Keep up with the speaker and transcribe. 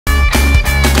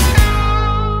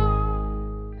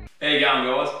you going,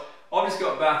 guys? I've just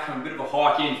got back from a bit of a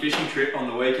hike-in fishing trip on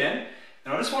the weekend,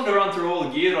 and I just wanted to run through all the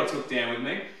gear that I took down with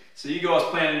me. So you guys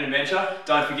planning an adventure,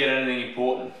 don't forget anything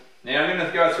important. Now I'm going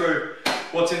to go through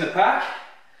what's in the pack,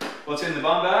 what's in the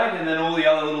bum bag, and then all the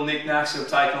other little knickknacks that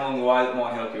I've taken along the way that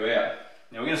might help you out.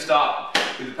 Now we're going to start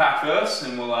with the pack first,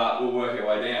 and we'll work our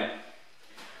way down.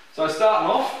 So starting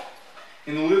off,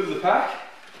 in the lid of the pack,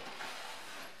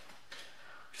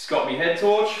 just got my head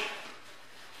torch,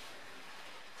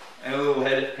 and a little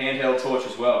handheld torch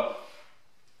as well.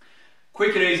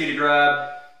 Quick and easy to grab,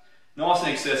 nice and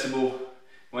accessible.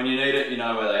 When you need it, you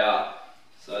know where they are.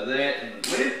 So there in the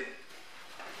lid.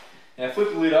 Now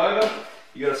flip the lid over,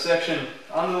 you got a section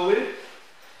under the lid,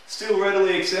 still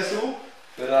readily accessible,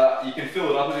 but you can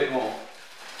fill it up a bit more.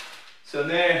 So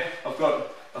there I've got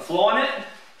a fly net,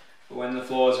 for when the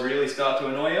flies really start to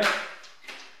annoy you.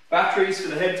 Batteries for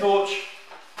the head torch.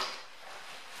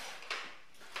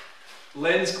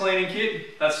 Lens cleaning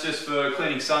kit, that's just for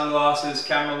cleaning sunglasses,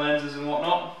 camera lenses and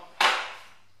whatnot.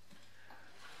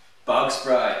 Bug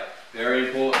spray, very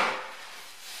important.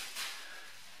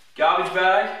 Garbage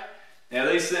bag, now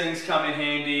these things come in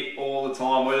handy all the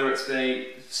time, whether it's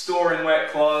storing wet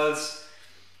clothes,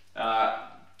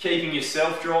 keeping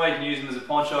yourself dry, you can use them as a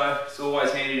poncho, it's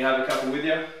always handy to have a couple with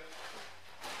you.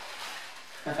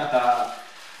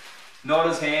 Not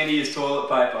as handy as toilet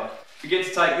paper. Forget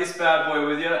to take this bad boy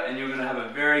with you and you're going to have a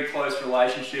very close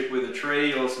relationship with a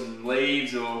tree or some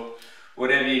leaves or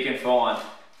whatever you can find.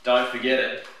 Don't forget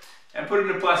it. And put it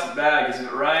in a plastic bag because if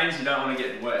it rains you don't want to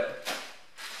get wet.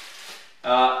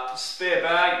 Spare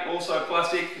bag, also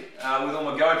plastic, with all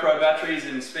my GoPro batteries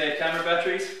and spare camera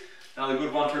batteries. Another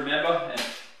good one to remember and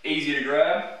easy to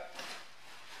grab.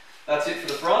 That's it for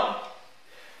the front.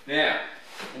 Now,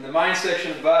 in the main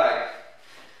section of the bag,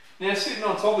 now sitting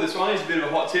on top of this one is a bit of a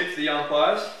hot tip for the young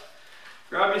players.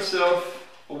 Grab yourself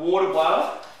a water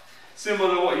bladder,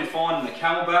 similar to what you'd find in the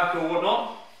camelback or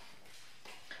whatnot.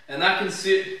 And that can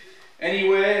sit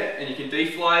anywhere and you can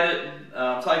deflate it,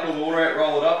 take all the water out,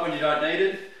 roll it up when you don't need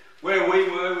it. Where we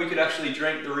were, we could actually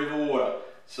drink the river water.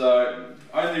 So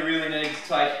only really need to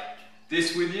take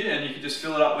this with you and you can just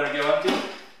fill it up when it go empty.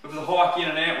 But for the hike in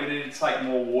and out, we need to take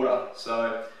more water.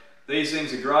 So these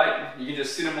things are great. You can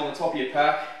just sit them on the top of your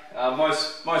pack.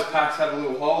 Most packs have a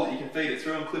little hole that you can feed it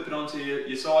through and clip it onto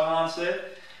your side harness there.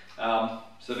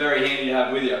 So very handy to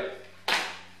have with you.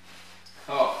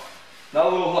 Oh, another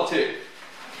little hot tip.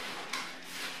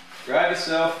 Grab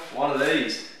yourself one of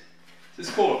these. This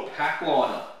is called a pack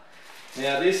liner.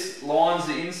 Now this lines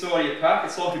the inside of your pack.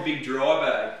 It's like a big dry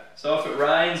bag. So if it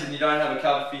rains and you don't have a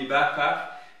cover for your backpack,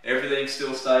 everything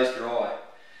still stays dry.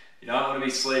 You don't want to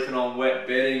be sleeping on wet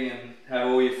bedding and have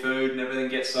all your food and everything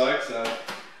get soaked. So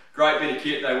great bit of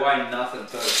kit, they weigh nothing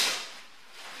too.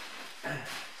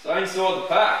 So inside the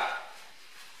pack,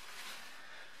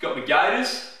 got my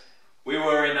gaiters. We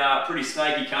were in pretty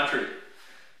snaky country.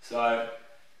 So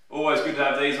always good to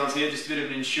have these ones here, just a bit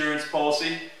of an insurance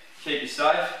policy, keep you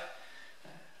safe.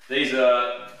 These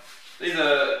are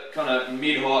kind of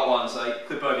mid-height ones, they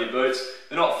clip over your boots.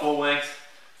 They're not full length.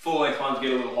 Full length ones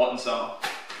get a little hot in summer.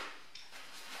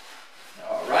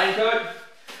 Raincoat,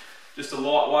 just a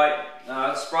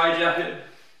lightweight spray jacket,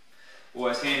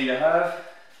 always handy to have,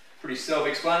 pretty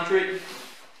self-explanatory.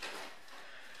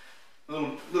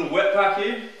 Little wet pack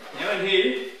here. Now in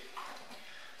here,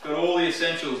 got all the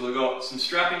essentials. I've got some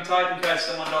strapping tape in case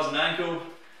someone does an ankle.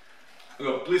 I've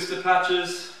got blister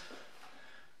patches,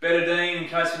 betadine in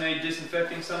case you need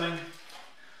disinfecting something.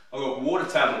 I've got water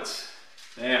tablets.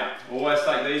 Now, always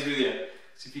take these with you.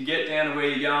 So if you get down to where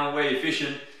you're going, where you're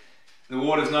fishing, the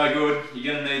water's no good,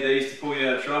 you're going to need these to pull you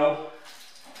out of trouble.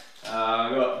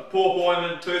 I've got pork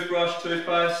ointment, toothbrush,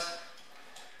 toothpaste,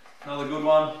 another good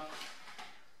one.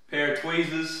 Pair of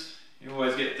tweezers, you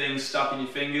always get things stuck in your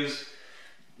fingers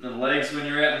and legs when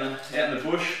you're out in the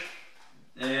bush.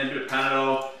 And a bit of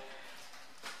Panadol.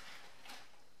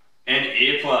 And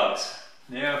earplugs.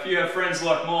 Now if you have friends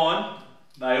like mine,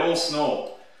 they all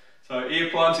snore. So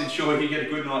earplugs ensure you get a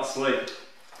good night's sleep.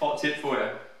 Hot tip for you.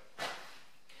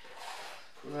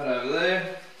 Put that over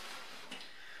there.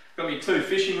 Got me 2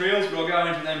 fishing reels, but I'll go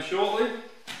into them shortly.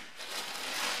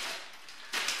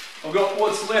 I've got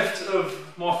what's left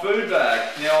of my food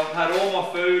bag. Now I've had all my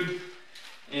food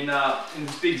in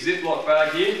this big Ziploc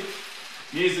bag here.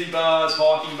 Muesli bars,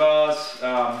 hiking bars,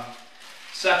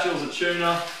 satchels of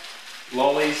tuna,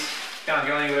 lollies. Can't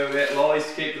go anywhere without lollies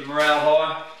to keep the morale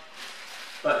high.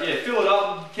 But yeah, fill it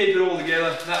up, keep it all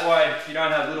together. That way you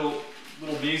don't have little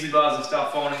muesli bars and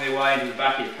stuff finding their way into the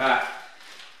back of your pack.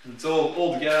 And it's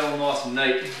all together, all nice and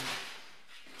neat.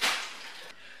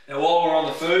 Now while we're on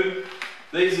the food,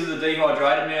 These are the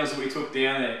dehydrated meals that we took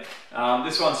down there.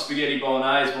 This one's spaghetti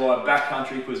bolognese by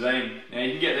Backcountry Cuisine. Now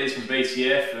you can get these from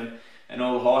BCF and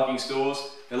all the hiking stores.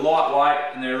 They're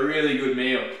lightweight and they're a really good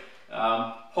meal.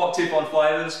 Hot tip on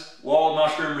flavours, wild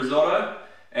mushroom risotto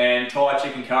and Thai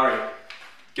chicken curry.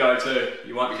 Go to,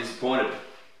 you won't be disappointed.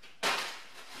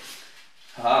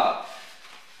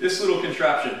 This little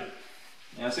contraption,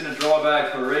 now it's in a dry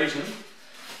bag for a reason.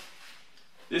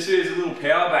 This is a little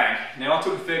power bank. Now I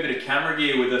took a fair bit of camera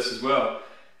gear with us as well.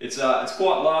 It's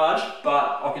quite large,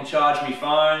 but I can charge my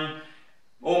phone,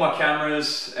 all my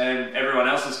cameras and everyone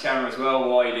else's camera as well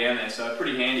while you're down there, so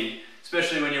pretty handy.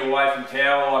 Especially when you're away from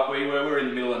power like we were. We're in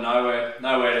the middle of nowhere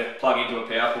to plug into a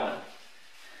power point.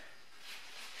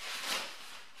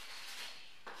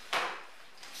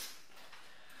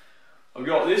 I've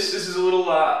got this is a little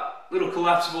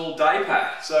collapsible day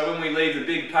pack. So when we leave the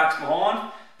big packs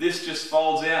behind, this just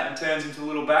folds out and turns into a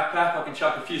little backpack. I can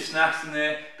chuck a few snacks in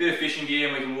there, bit of fishing gear,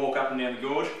 and we can walk up and down the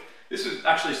gorge. This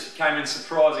actually came in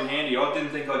surprising handy. I didn't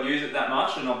think I'd use it that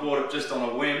much and I bought it just on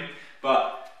a whim,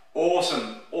 but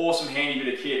awesome handy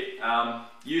bit of kit.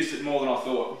 Used it more than I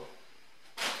thought.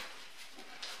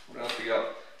 What else we got?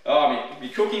 Oh, my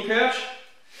cooking pouch.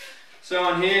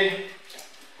 So in here,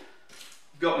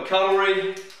 I've got my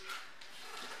cutlery,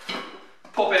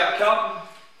 pop out cup,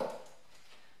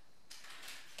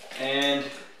 and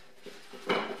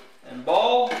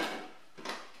bowl.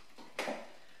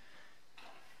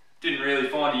 Didn't really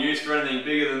find a use for anything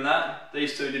bigger than that.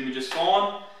 These two did me just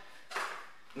fine.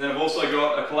 And then I've also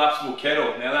got a collapsible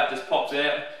kettle. Now that just pops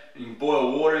out and you can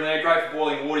boil water in there. Great for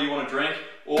boiling water you want to drink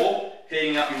or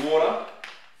heating up your water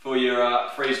for your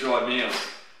freeze-dried meals.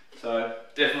 So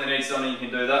definitely need something you can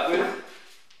do that with.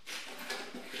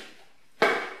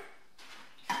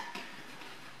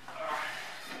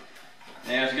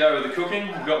 Now to go with the cooking,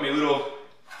 I've got my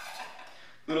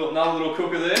another little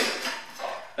cooker there.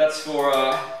 That's for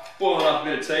boiling up a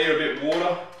bit of tea or a bit of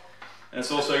water. And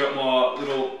it's also got my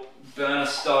little burner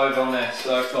stove on there,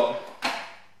 stovetop.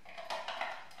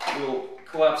 Little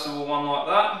collapsible one like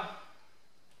that.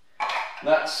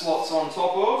 That slots on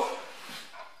top of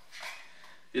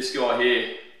this guy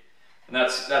here. And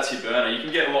that's your burner. You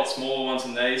can get a lot smaller ones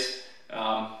than these.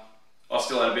 I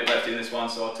still had a bit left in this one,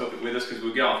 so I took it with us because we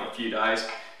were going for a few days.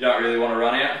 You don't really want to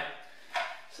run out.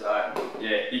 So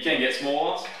yeah, you can get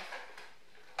small ones.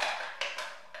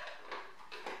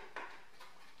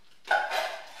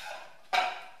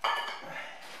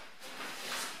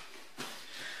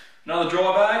 Another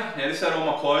dry bag. Now this had all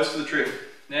my clothes for the trip.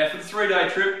 Now for the 3-day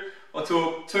trip, I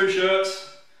took 2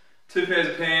 shirts, 2 pairs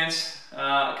of pants,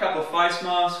 a couple of face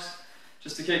masks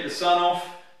just to keep the sun off,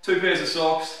 2 pairs of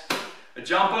socks, a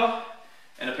jumper,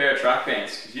 and a pair of track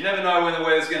pants. Because you never know when the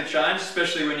weather's going to change,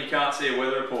 especially when you can't see a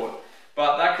weather report.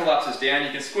 But that collapses down,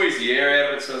 you can squeeze the air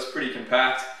out of it so it's pretty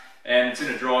compact, and it's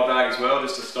in a dry bag as well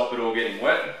just to stop it all getting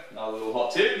wet. Another little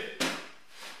hot tip.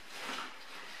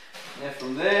 Now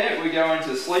from there we go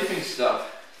into sleeping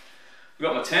stuff. We've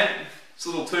got my tent. It's a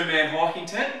little 2-man hiking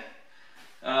tent.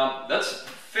 That's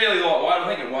fairly lightweight.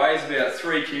 I think it weighs about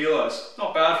 3 kilos.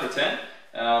 Not bad for a tent,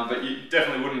 but you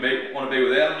definitely wouldn't want to be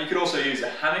without them. You could also use a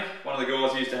hammock. One of the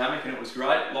guys used a hammock and it was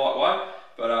great, lightweight.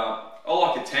 But I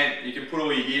like a tent. You can put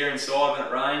all your gear inside when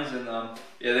it rains, and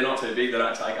yeah, they're not too big. They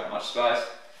don't take up much space.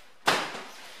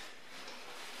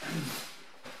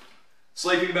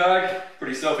 Sleeping bag,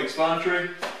 pretty self-explanatory.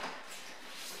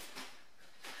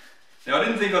 Now I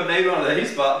didn't think I'd need one of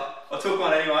these, but I took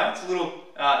one anyway. It's a little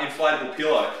inflatable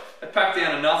pillow. They pack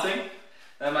down to nothing.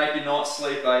 They make your night's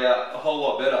sleep a whole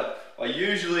lot better. I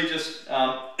usually just,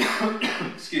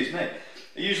 excuse me,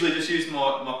 I usually just use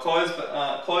my clothes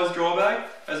dry bag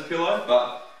as a pillow,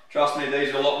 but trust me,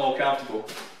 these are a lot more comfortable.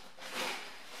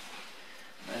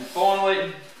 And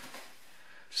finally,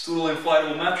 just a little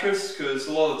inflatable mattress, because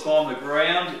a lot of the time the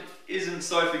ground isn't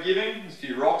so forgiving. There's a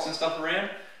few rocks and stuff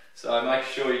around. So make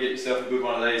sure you get yourself a good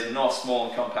one of these, and nice, small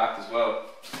and compact as well.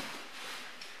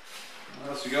 What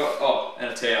else we got? Oh, and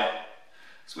a towel.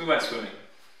 So we went swimming.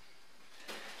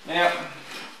 Now,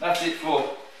 that's it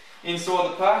for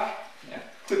inside the pack. Now,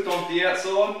 clipped onto the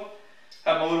outside.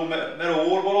 Have my little metal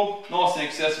water bottle, nice and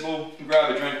accessible. You can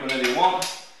grab a drink whenever you want.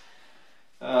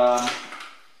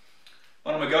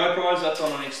 One of my GoPros, that's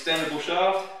on an extendable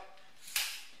shaft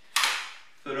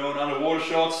for doing underwater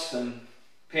shots and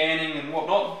panning and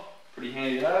whatnot. Pretty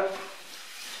handy to have.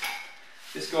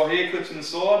 This guy here clips in the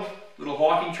side, little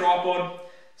hiking tripod.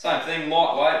 Same thing,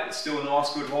 lightweight, but still a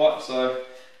nice good height. So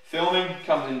filming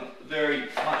comes in handy.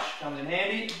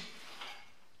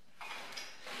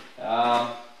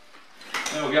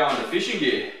 Then we'll go into fishing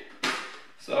gear.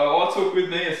 So I took with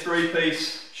me a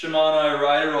 3-piece Shimano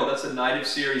Raider rod. That's a native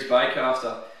series bait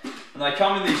caster. And they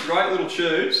come in these great little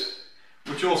tubes,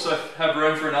 which also have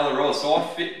room for another rod. So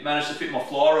I managed to fit my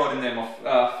fly rod in there,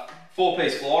 my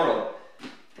 4-piece fly rod.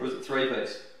 Or is it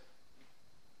 3-piece?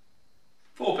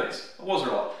 4-piece, I was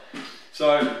right.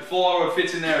 So the fly rod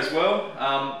fits in there as well.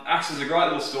 Acts as a great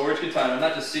little storage container, and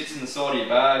that just sits in the side of your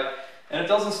bag. And it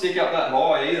doesn't stick up that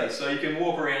high either, so you can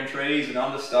walk around trees and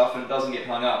under stuff and it doesn't get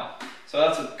hung up. So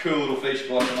that's a cool little feature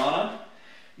by Shimano.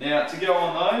 Now to go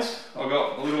on those, I've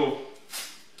got a little,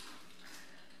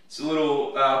 it's a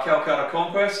little Calcutta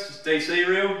Conquest DC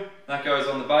reel. That goes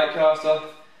on the bait caster.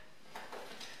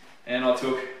 And I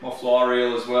took my fly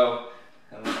reel as well,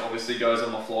 and that obviously goes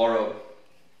on my fly rod.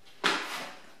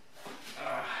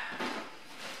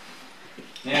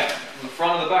 Now, on the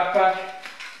front of the backpack,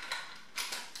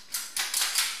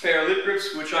 pair of lip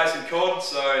grips. We're chasing cod,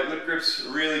 so lip grips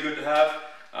are really good to have.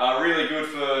 Really good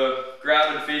for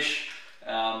grabbing fish,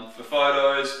 for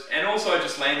photos, and also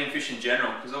just landing fish in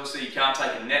general, because obviously you can't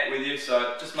take a net with you,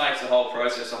 so it just makes the whole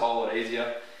process a whole lot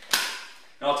easier.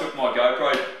 And I took my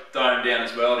GoPro dome down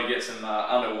as well to get some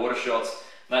underwater shots,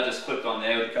 and that just clipped on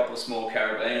there with a couple of small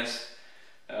carabiners.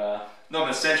 Not an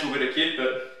essential bit of kit,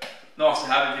 but nice to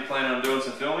have if you're planning on doing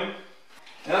some filming.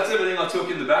 Now that's everything I took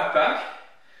in the backpack.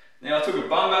 Now I took a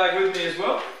bum bag with me as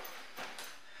well.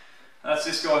 That's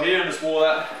this guy here, and just wore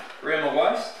that around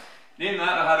my waist. And in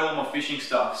that I had all my fishing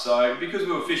stuff. So because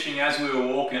we were fishing as we were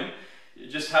walking, you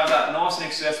just have that nice and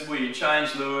accessible. You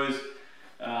change lures,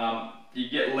 you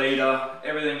get leader,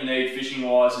 everything you need fishing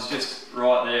wise is just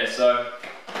right there. So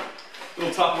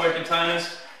little Tupperware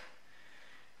containers.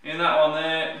 In that one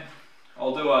there,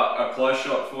 I'll do a close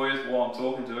shot for you while I'm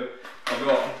talking to it. I've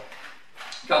got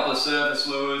a couple of surface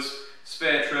lures,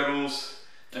 spare trebles,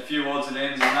 and a few odds and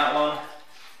ends in that one.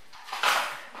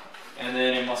 And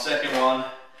then in my second one,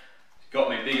 got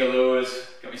me bigger lures,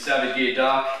 got me Savage Gear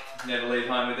Duck, never leave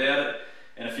home without it,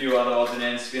 and a few other odds and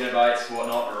ends, spinner baits,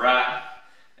 whatnot, rat,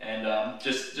 and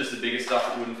just the bigger stuff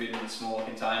that wouldn't fit in the smaller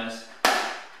containers.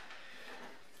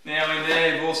 Now in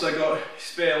there, you've also got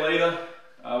spare leader.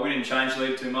 We didn't change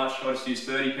lead too much. I just used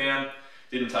 30 pound,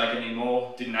 didn't take any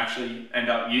more, didn't actually end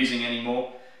up using any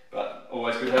more, but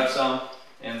always good to have some.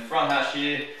 And the front hatch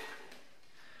here,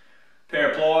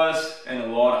 pair of pliers and a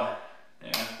lighter. Now,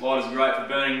 lighters are great for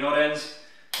burning knot ends,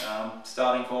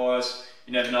 starting fires.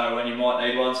 You never know when you might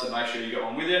need one, so make sure you got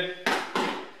one with you.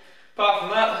 Apart from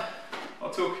that,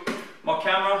 I took my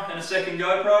camera and a second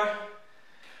GoPro.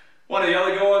 One of the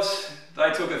other guys,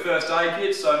 they took a first aid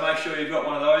kit, so make sure you've got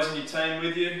one of those in your team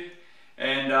with you.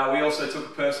 And we also took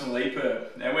a personal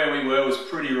EPIRB. Now where we were was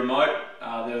pretty remote.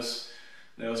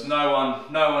 There was no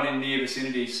one in near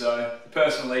vicinity, so the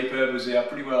personal EPIRB was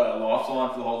pretty well our lifeline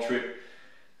for the whole trip.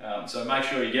 So make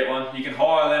sure you get one. You can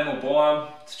hire them or buy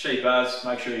them. It's cheap as.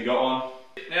 Make sure you got one.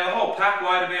 Now the whole pack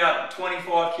weighed about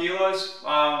 25 kilos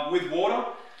with water.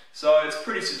 So it's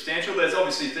pretty substantial. There's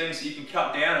obviously things that you can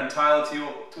cut down and tailor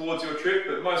towards your trip,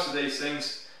 but most of these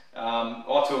things I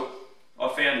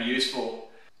found a use for.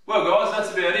 Well guys,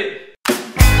 that's about it.